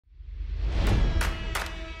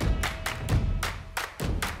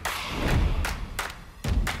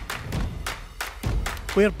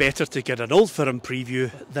Where better to get an Old Firm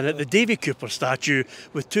preview than at the Davy Cooper statue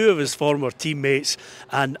with two of his former teammates,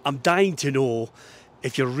 and I'm dying to know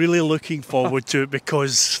if you're really looking forward to it,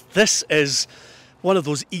 because this is one of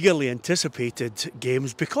those eagerly anticipated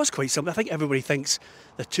games, because quite simply I think everybody thinks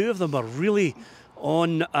the two of them are really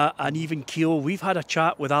on an even keel. We've had a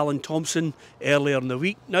chat with Alan Thompson earlier in the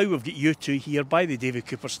week. Now we've got you two here by the Davy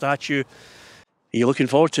Cooper statue. Are you looking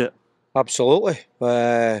forward to it? Absolutely.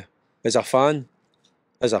 As a fan,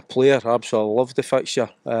 as a player, I absolutely love the fixture.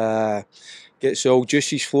 Gets all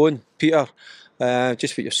juices flowing. Peter,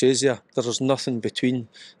 just what you says there, there's nothing between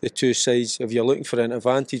the two sides. If you're looking for an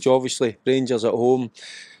advantage, obviously, Rangers at home,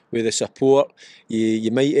 with the support,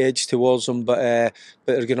 you might edge towards them, but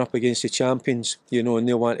they're going up against the champions, you know, and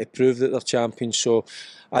they want to prove that they're champions. So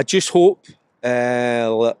I just hope a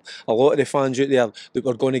lot of the fans out there that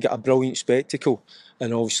we're going to get a brilliant spectacle,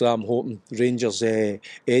 and obviously I'm hoping Rangers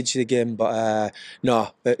edge the game, but no,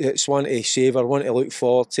 it's one to savour, one to look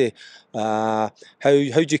forward to. How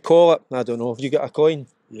do you call it? I don't know. Have you got a coin?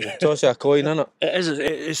 Yeah. Toss a coin in it.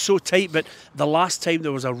 It's so tight, but the last time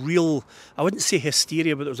there was a real, I wouldn't say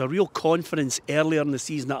hysteria, but there was a real confidence earlier in the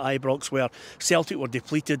season at Ibrox where Celtic were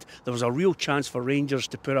depleted. There was a real chance for Rangers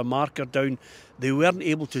to put a marker down. They weren't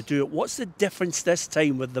able to do it. What's the difference this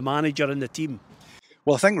time with the manager and the team?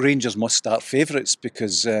 Well, I think Rangers must start favourites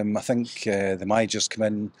because I think the manager's come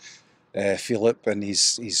in, Philippe, and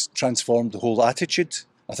he's transformed the whole attitude.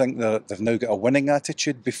 I think they've now got a winning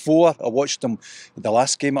attitude. Before, I watched them the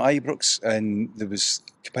last game at Ibrox, and there was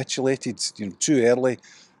capitulated, too early.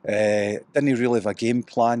 Didn't really have a game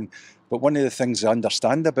plan. But one of the things I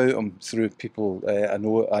understand about him through people I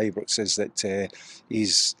know at Ibrox is that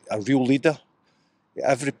he's a real leader.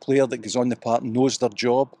 Every player that goes on the park knows their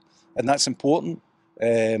job, and that's important.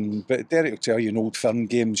 But Derek will tell you in Old Firm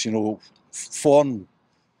games, form,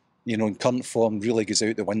 in current form really goes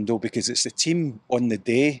out the window because it's the team on the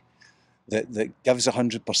day that gives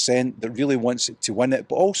 100%, that really wants it to win it,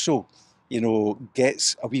 but also,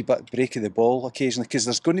 gets a wee bit break of the ball occasionally, because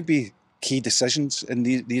there's going to be key decisions in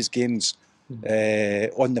these games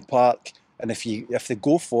on the park, and if they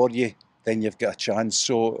go for you, then you've got a chance.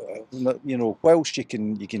 So, whilst you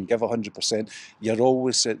can give 100%, you're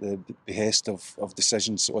always at the behest of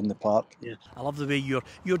decisions on the park. Yeah, I love the way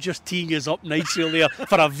you're just teeing us up nicely there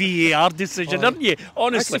for a VAR decision, aren't you?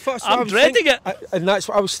 Honestly, I'm dreading it. And that's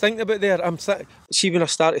what I was thinking about there. See, when I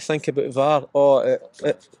start to think about VAR,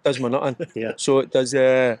 it does my nothing. Yeah. So it does.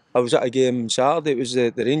 I was at a game Saturday. It was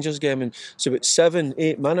the Rangers game, and it's about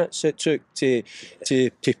 7-8 minutes it took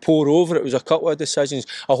to pour over. It was a couple of decisions.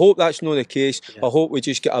 I hope that's not the case. Yeah. I hope we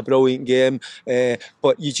just get a brilliant game,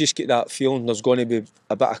 but you just get that feeling there's going to be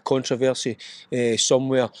a bit of controversy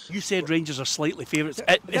somewhere. You said Rangers are slightly favourites.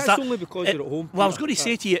 That's only because you're at home. Well, I was going to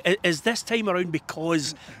say to you, is this time around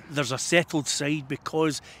because there's a settled side,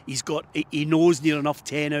 because he knows near enough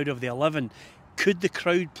 10 out of the 11? Could the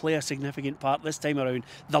crowd play a significant part this time around?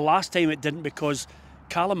 The last time it didn't, because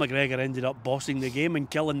Callum McGregor ended up bossing the game and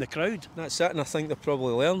killing the crowd. That's it, and I think they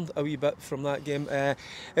probably learned a wee bit from that game.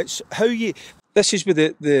 It's how you... This is where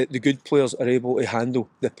the good players are able to handle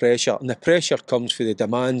the pressure, and the pressure comes for the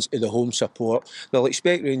demands of the home support. They'll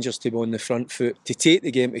expect Rangers to be on the front foot, to take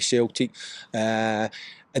the game to Celtic,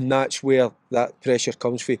 and that's where that pressure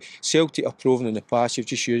comes from. Celtic are proven in the past, you've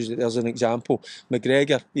just used it as an example.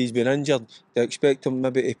 McGregor, he's been injured. They expect him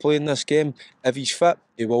maybe to play in this game. If he's fit,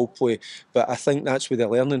 he will play. But I think that's where the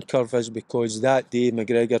learning curve is, because that day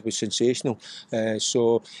McGregor was sensational.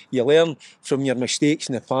 So you learn from your mistakes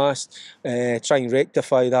in the past, try and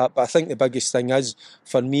rectify that. But I think the biggest thing is,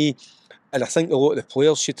 for me, and I think a lot of the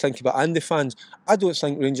players should think about, and the fans, I don't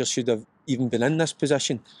think Rangers should have even been in this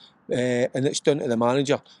position. And it's down to the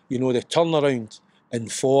manager, the turnaround in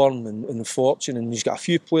form and fortune, and he's got a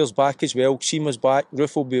few players back as well. Seema's back,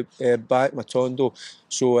 Roof will be back, Matondo.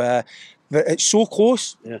 So it's so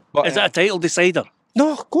close. Yeah. But, is that a title decider?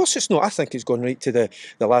 No, of course it's not. I think it's gone right to the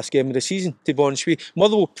last game of the season, to be honest with you.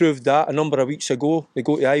 Motherwell proved that a number of weeks ago. They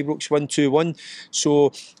go to Ibrox, win 2-1.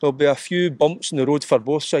 So there'll be a few bumps in the road for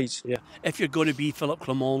both sides. Yeah. If you're going to be Philippe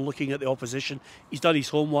Clement looking at the opposition, he's done his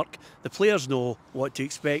homework. The players know what to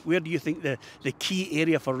expect. Where do you think the key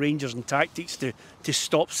area for Rangers and tactics to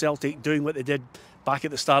stop Celtic doing what they did back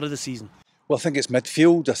at the start of the season? Well, I think it's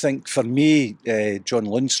midfield. I think for me, John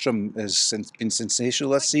Lundstrom has been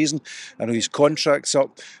sensational this season. I know his contract's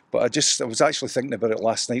up, but I was actually thinking about it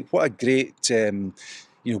last night. What a great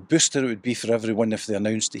booster it would be for everyone if they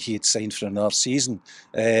announced that he had signed for another season.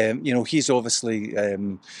 He's obviously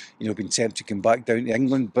been tempted to come back down to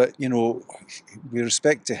England, but with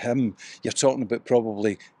respect to him, you're talking about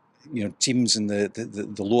probably teams in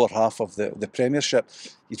the lower half of the Premiership,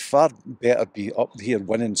 you'd far better be up here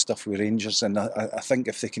winning stuff with Rangers. And I think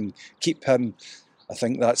if they can keep him, I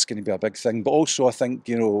think that's going to be a big thing. But also, I think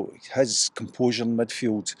his composure in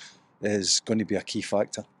midfield is going to be a key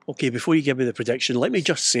factor. Okay, before you give me the prediction, let me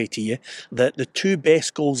just say to you that the 2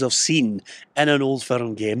 best goals I've seen in an Old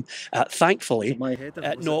Firm game, thankfully... My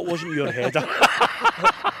header, no, it wasn't your header.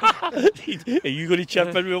 Are you going to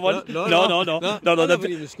chip in with one? No. I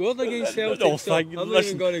haven't even scored against Celtic. No, I'm not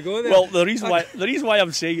even going to go there. Well, the reason why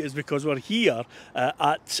I'm saying it is because we're here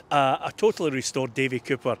at a totally restored Davy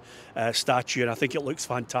Cooper statue, and I think it looks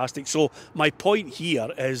fantastic. So my point here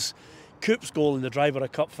is Coop's goal in the Driver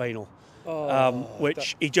Cup final.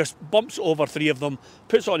 Which he just bumps over 3 of them,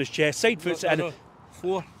 puts it on his chest, side foots it in.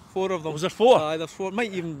 Four of them. Was there 4? There's 4.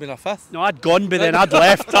 Might even been a 5th. No, I'd gone, but then I'd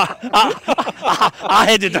left. I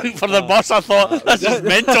headed out for the bus. I thought, this is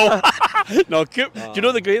mental. No, Coop, do you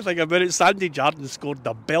know the great thing about it? Sandy Jardine scored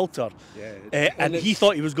the belter. Yeah, and he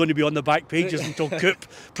thought he was going to be on the back pages until Coop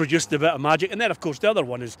produced a bit of magic. And then, of course, the other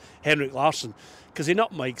one is Henrik Larsson, because he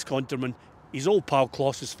nutmegs Conterman. His old pal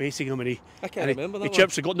Kloss is facing him, and he remember that. He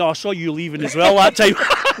chips a goal. No, I saw you leaving as well that time.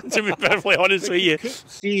 To be perfectly honest with you,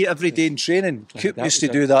 see, every day in training, Coop used to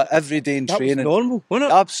do that every day in training. That was normal,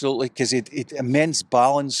 wasn't it? Absolutely, because he'd immense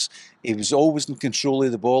balance. He was always in control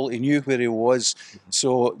of the ball. He knew where he was.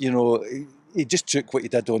 So he just took what he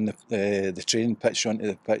did on the training pitch onto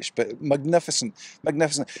the pitch. But magnificent. I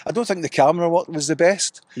don't think the camera work was the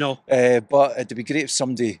best. No. But it'd be great if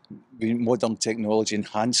somebody with modern technology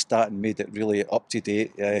enhanced that and made it really up to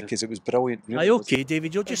date, because it was brilliant. Really. Aye, okay,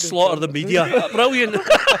 David, you'll just slaughter the media. Brilliant.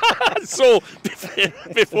 So,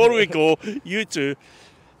 before we go, you two,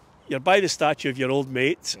 you're by the statue of your old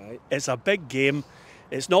mate. Right. It's a big game.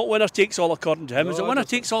 It's not winner takes all according to him. Is it winner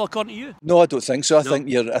takes all according to you? No, I don't think so. I think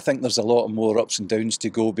there's a lot more ups and downs to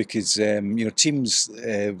go, because teams,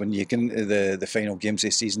 when you get into the final games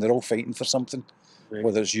this season, they're all fighting for something. Right.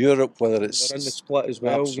 Whether it's Europe, whether it's... They're in the split as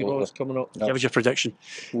well, absolutely. It's coming up. Give us your prediction.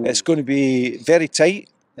 It's going to be very tight.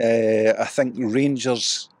 I think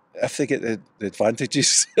Rangers, if they get the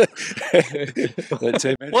advantages...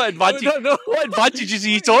 What advantages are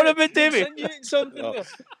you talking about, Davey?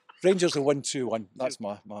 Rangers will win 2-1. That's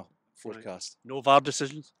my forecast. No VAR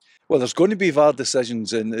decisions? Well, there's going to be VAR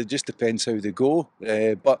decisions, and it just depends how they go.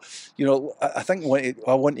 But I think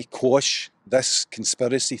I want to quash this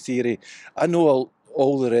conspiracy theory. I know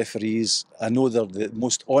all the referees. I know they're the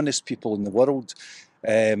most honest people in the world.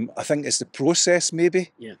 I think it's the process,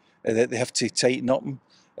 maybe, that they have to tighten up,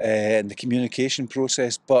 and the communication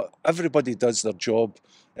process. But everybody does their job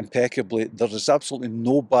impeccably. There is absolutely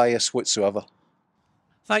no bias whatsoever.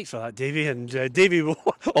 Thanks for that, Davey. And Davey will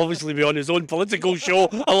obviously be on his own political show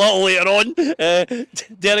a little later on.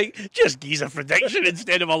 Derek, just give us a prediction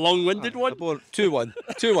instead of a long-winded one. 2-1. 2-1,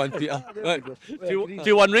 Peter. Right.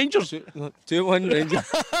 2-1 Rangers? 2-1 Rangers.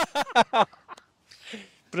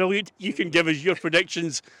 Brilliant. You can give us your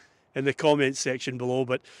predictions in the comments section below.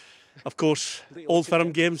 But, of course, Old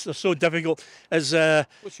Firm games are so difficult. What's your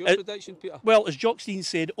prediction, Peter? Well, as Jockstein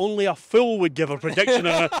said, only a fool would give a prediction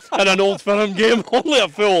in an Old Firm game. Only a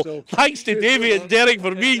fool. So, thanks to Davey and Derek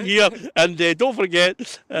for being here. And don't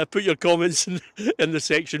forget, put your comments in the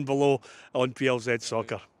section below on PLZ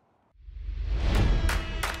Soccer.